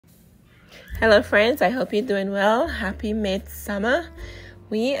Hello friends, I hope you're doing well. Happy midsummer.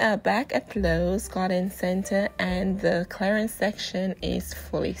 We are back at Lowe's Garden Center and the clearance section is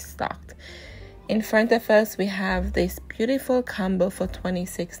fully stocked. In front of us we have this beautiful combo for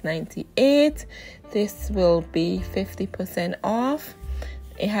 $26.98. This will be 50% off.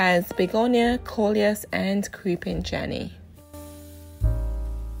 It has begonia, coleus, and creeping Jenny.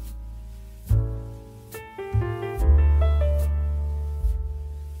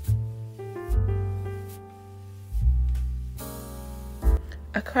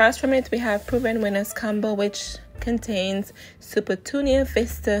 Across from it, we have Proven Winners Combo, which contains Petunia,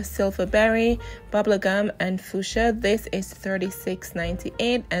 Vista, Silverberry, Bubblegum, and Fuchsia. This is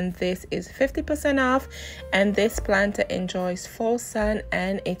 $36.98, and this is 50% off. And this planter enjoys full sun,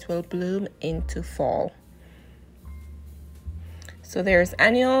 and it will bloom into fall. So there's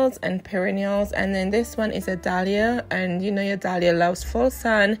annuals and perennials, and then this one is a dahlia, and you know your dahlia loves full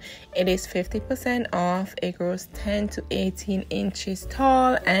sun. It is 50% off. It grows 10 to 18 inches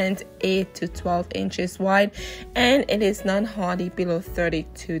tall and 8 to 12 inches wide, and it is non-hardy below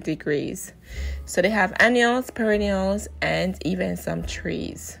 32 degrees. So they have annuals, perennials, and even some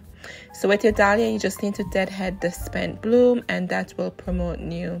trees. So with your dahlia, you just need to deadhead the spent bloom, and that will promote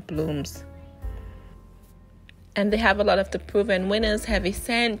new blooms. And they have a lot of the Proven Winners Heavy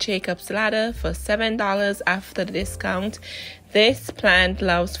Scent Jacob's Ladder for $7 after the discount. This plant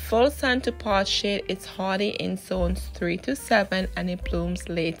loves full sun to part shade. It's hardy in zones 3 to 7 and it blooms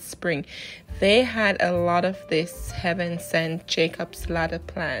late spring. They had a lot of this Heaven Scent Jacob's Ladder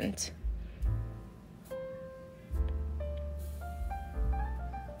plant.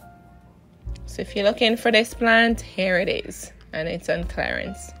 So if you're looking for this plant, here it is, and it's on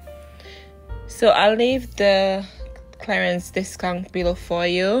clearance. So I'll leave the clearance discount below for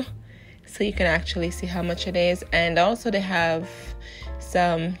you so you can actually see how much it is. And also they have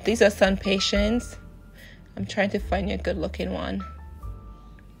some, these are Sun Patience. I'm trying to find you a good looking one.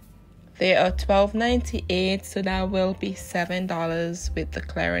 They are $12.98, so that will be $7 with the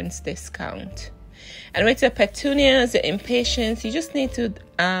clearance discount. And with your petunias, your impatiens, you just need to,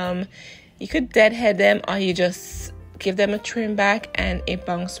 you could deadhead them, or you just give them a trim back and it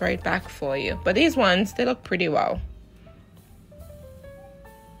bounces right back for you. But these ones, they look pretty well.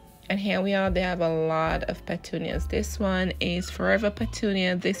 And here we are, they have a lot of petunias. This one is Forever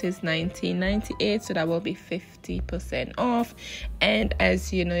Petunia. This is $19.98, so that will be 50% off. And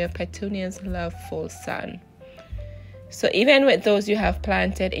as you know, your petunias love full sun. So even with those you have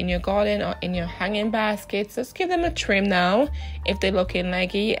planted in your garden or in your hanging baskets, just give them a trim now if they're looking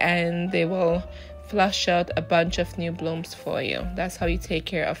leggy, and they will flush out a bunch of new blooms for you. That's how you take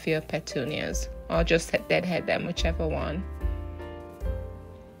care of your petunias, or just deadhead them, whichever one.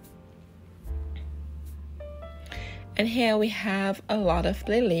 And here we have a lot of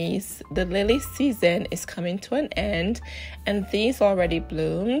lilies. The lily season is coming to an end, and these already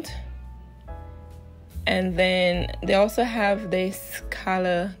bloomed. And then they also have this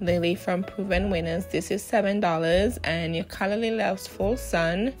Calla Lily from Proven Winners. This is $7, and your Calla Lily loves full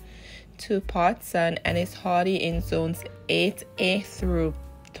sun, 2-part sun, and it's hardy in zones 8A through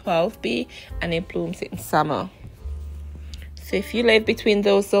 12B, and it blooms in summer. So if you live between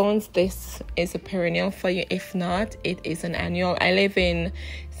those zones, this is a perennial for you. If not, it is an annual. I live in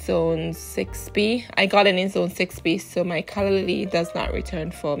zone 6B. I got it in zone 6B, so my Calla Lily does not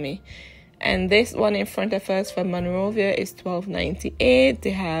return for me. And this one in front of us from Monrovia is $12.98.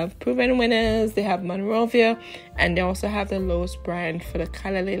 They have Proven Winners, they have Monrovia, and they also have the Lowe's brand for the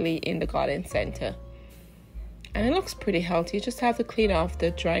Calla Lily in the garden center. And it looks pretty healthy. You just have to clean off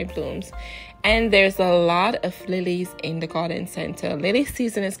the dry blooms. And there's a lot of lilies in the garden center. Lily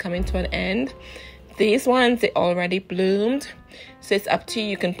season is coming to an end. These ones, they already bloomed. So it's up to you.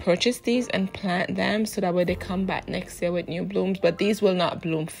 You can purchase these and plant them so that way they come back next year with new blooms. But these will not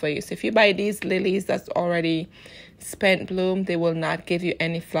bloom for you. So if you buy these lilies that's already spent bloom, they will not give you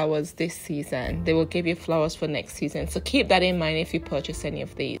any flowers this season. They will give you flowers for next season. So keep that in mind if you purchase any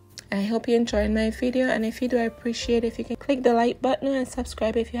of these. I hope you enjoyed my video, and if you do, I appreciate if you can click the like button and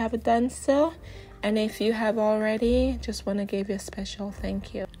subscribe if you haven't done so. And if you have already, just want to give you a special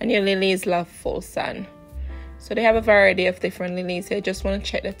thank you. And your lilies love full sun. So they have a variety of different lilies here. Just want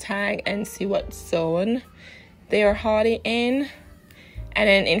to check the tag and see what zone they are hardy in. And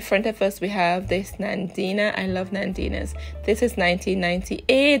then in front of us, we have this Nandina. I love Nandinas. This is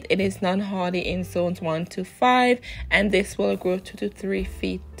 $19.98. It is non-hardy in zones 1 to 5. And this will grow 2 to 3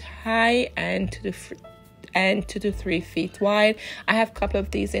 feet high and 2 to 3 feet wide. I have a couple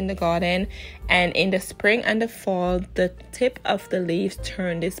of these in the garden. And in the spring and the fall, the tip of the leaves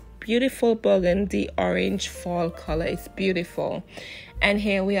turn this beautiful burgundy orange fall color. It's beautiful. And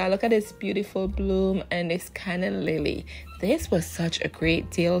here we are. Look at this beautiful bloom and this Canna Lily. This was such a great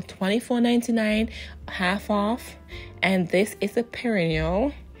deal. $24.99, half off. And this is a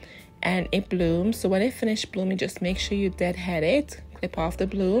perennial and it blooms. So when it finishes blooming, just make sure you deadhead it. Clip off the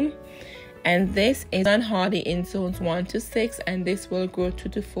bloom. And this is hardy in zones 1 to 6, and this will grow 2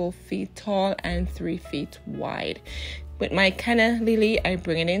 to 4 feet tall and 3 feet wide. With my Canna Lily, I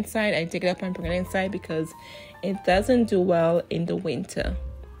bring it inside. I dig it up and bring it inside because it doesn't do well in the winter.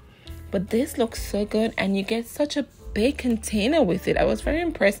 But this looks so good, and you get such a big container with it. I was very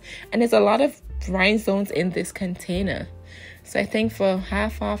impressed, and there's a lot of rhinestones in this container. So I think for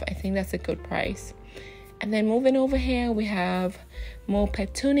half off, I think that's a good price. And then moving over here, we have more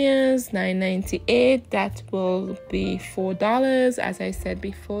petunias, $9.98. That will be $4. As I said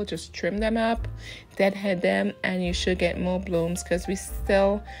before, just trim them up, deadhead them, and you should get more blooms because we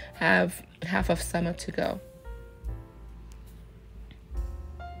still have half of summer to go.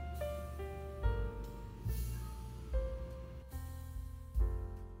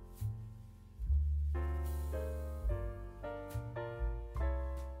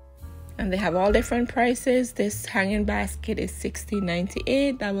 And they have all different prices. This hanging basket is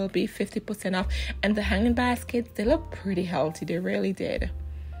 $16.98. That will be 50% off. And the hanging baskets, they look pretty healthy. They really did.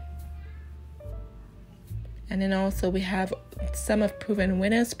 And then also we have some of Proven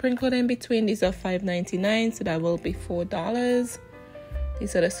Winners sprinkled in between. These are $5.99, so that will be $4.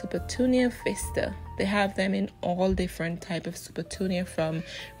 These are the Supertunia Vista. They have them in all different type of Supertunia from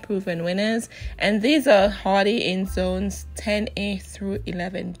Proven Winners. And these are hardy in zones 10A through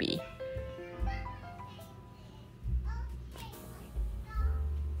 11B.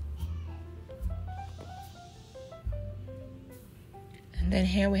 And then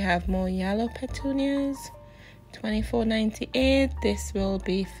here we have more yellow petunias, $24.98. This will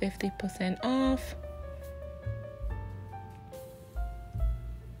be 50% off.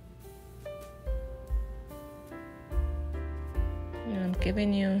 I'm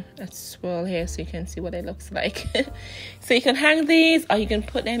giving you a swirl here so you can see what it looks like. So you can hang these, or you can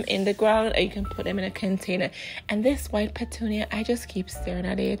put them in the ground, or you can put them in a container. And this white petunia, I just keep staring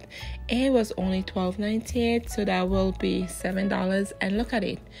at it. It was only $12.98, so that will be $7. And look at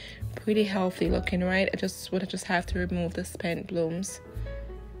it, pretty healthy looking, right? I just have to remove the spent blooms,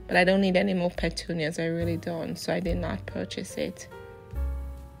 but I don't need any more petunias. I really don't, so I did not purchase it.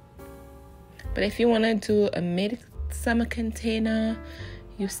 But if you want to do a mid-summer container,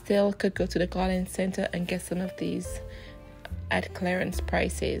 you still could go to the garden center and get some of these at clearance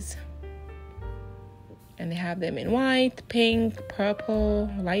prices. And they have them in white, pink,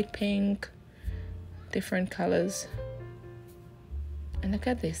 purple, light pink, different colors. And look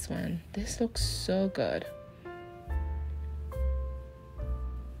at this one. This looks so good.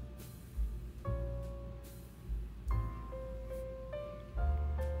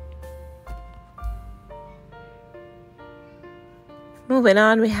 Moving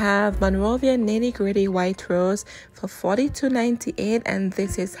on, we have Monrovia Nitty Gritty White Rose for $42.98, and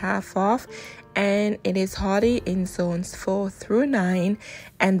this is half off, and it is hardy in zones 4 through 9,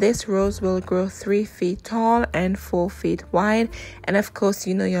 and this rose will grow 3 feet tall and 4 feet wide. And of course,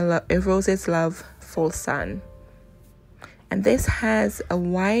 you know your roses love full sun. And this has a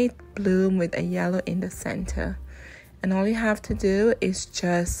white bloom with a yellow in the center, and all you have to do is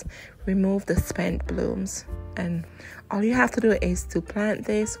just remove the spent blooms, and all you have to do is to plant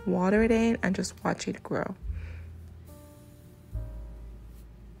this, water it in, and just watch it grow.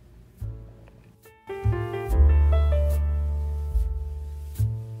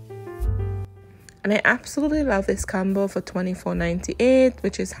 And I absolutely love this combo for $24.98,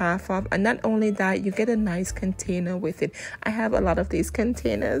 which is half off. And not only that, you get a nice container with it. I have a lot of these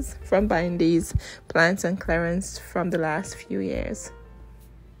containers from buying these plants on clearance from the last few years.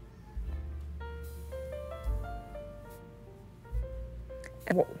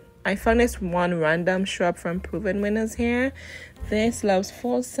 I found this one random shrub from Proven Winners here. This loves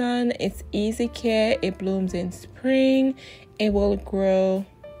full sun. It's easy care. It blooms in spring. It will grow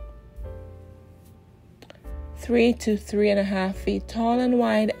 3 to 3.5 feet tall and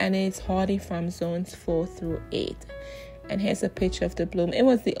wide, and it's hardy from zones 4 through 8. And here's a picture of the bloom. It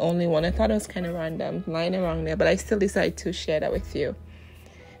was the only one. I thought it was kind of random lying around there, but I still decided to share that with you.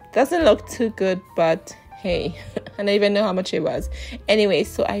 Doesn't look too good, but hey, I don't even know how much it was. Anyway,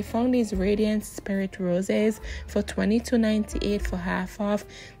 so I found these Radiant Spirit Roses for $22.98 for half off.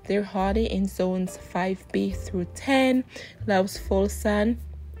 They're hardy in zones 5B through 10, loves full sun,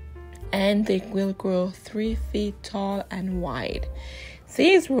 and they will grow 3 feet tall and wide.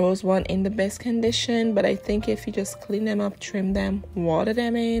 These rose weren't in the best condition, but I think if you just clean them up, trim them, water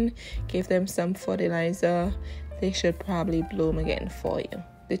them in, give them some fertilizer, they should probably bloom again for you.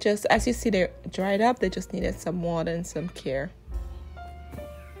 They just, as you see, they're dried up. They just needed some water and some care.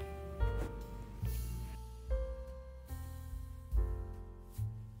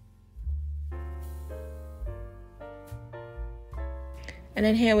 And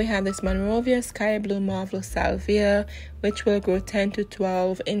then here we have this Monrovia Sky Blue Marvelous Salvia, which will grow 10 to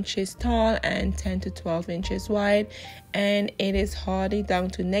 12 inches tall and 10 to 12 inches wide. And it is hardy down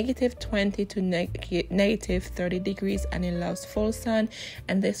to -20 to -30 degrees, and it loves full sun.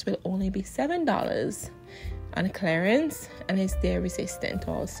 And this will only be $7 on clearance, and it's dare resistant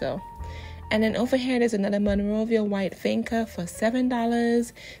also. And then over here, there's another Monrovia White Vinca for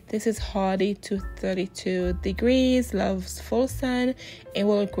 $7. This is hardy to 32 degrees, loves full sun. It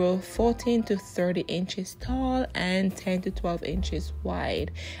will grow 14 to 30 inches tall and 10 to 12 inches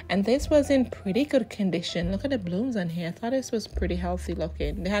wide. And this was in pretty good condition. Look at the blooms on here. I thought this was pretty healthy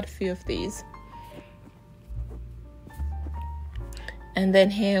looking. They had a few of these. And then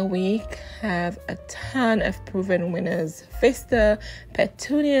here we have a ton of proven winners. Vista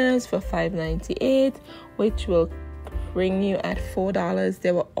Petunias for $5.98, which will bring you at $4.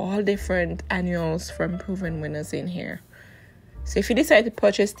 There were all different annuals from proven winners in here. So if you decide to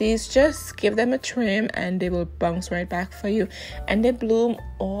purchase these, just give them a trim and they will bounce right back for you. And they bloom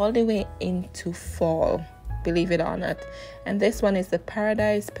all the way into fall, believe it or not. And this one is the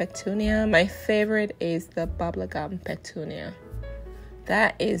Paradise Petunia. My favorite is the Bubblegum Petunia.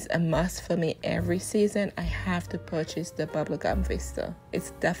 That is a must for me every season. I have to purchase the Bubblegum Vista.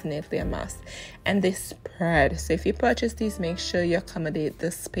 It's definitely a must. And they spread. So if you purchase these, make sure you accommodate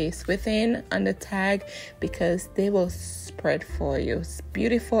the space within on the tag, because they will spread for you. It's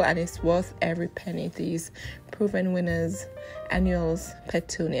beautiful and it's worth every penny. These proven winners, annuals,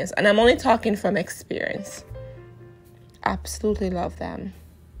 petunias. And I'm only talking from experience. Absolutely love them.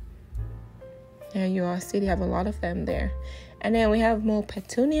 There you are. See, they have a lot of them there. And then we have more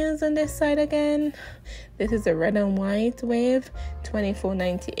petunias on this side again. This is a red and white wave,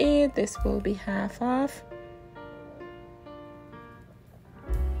 $24.98. This will be half off.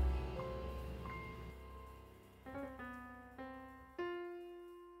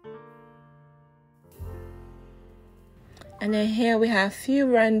 And then here we have a few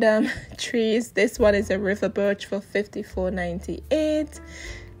random trees. This one is a river birch for $54.98.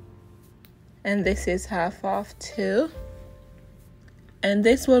 And this is half off too. And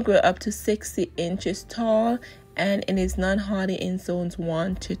this will grow up to 60 inches tall, and it is non-hardy in zones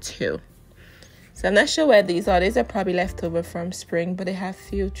 1 to 2. So I'm not sure where these are. These are probably left over from spring, but they have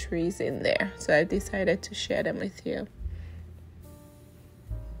few trees in there. So I decided to share them with you.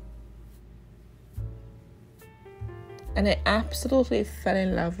 And I absolutely fell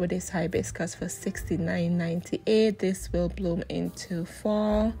in love with this hibiscus for $69.98. This will bloom into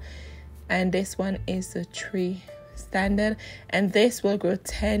fall. And this one is the tree standard, and this will grow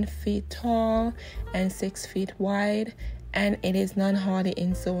 10 feet tall and 6 feet wide, and it is non-hardy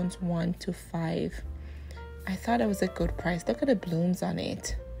in zones 1 to 5. I thought it was a good price. Look at the blooms on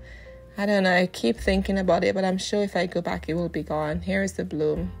it. I don't know, I keep thinking about it, but I'm sure if I go back it will be gone. Here is the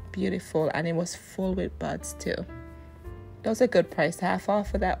bloom, beautiful, and it was full with buds too. That was a good price, half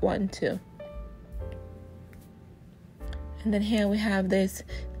off for that one too. And then here we have this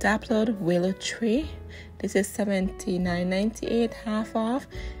dappled willow tree. This is $79.98, half off.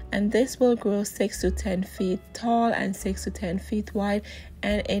 And this will grow 6 to 10 feet tall and 6 to 10 feet wide.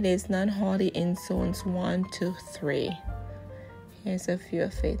 And it is non-hardy in zones 1 to 3. Here's a view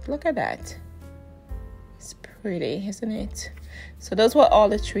of it. Look at that. It's pretty, isn't it? So those were all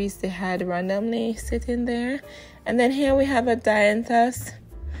the trees they had randomly sitting there. And then here we have a dianthus.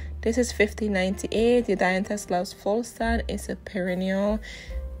 This is $50.98. The dianthus loves full sun. It's a perennial.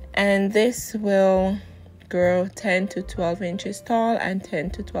 And this will grow 10 to 12 inches tall and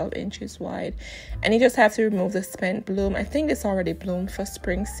 10 to 12 inches wide. And you just have to remove the spent bloom. I think it's already bloomed for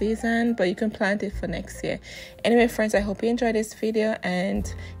spring season, but you can plant it for next year. Anyway, friends, I hope you enjoyed this video.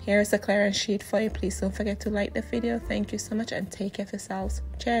 And here's the clearance sheet for you. Please don't forget to like the video. Thank you so much and take care of yourselves.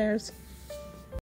 Cheers.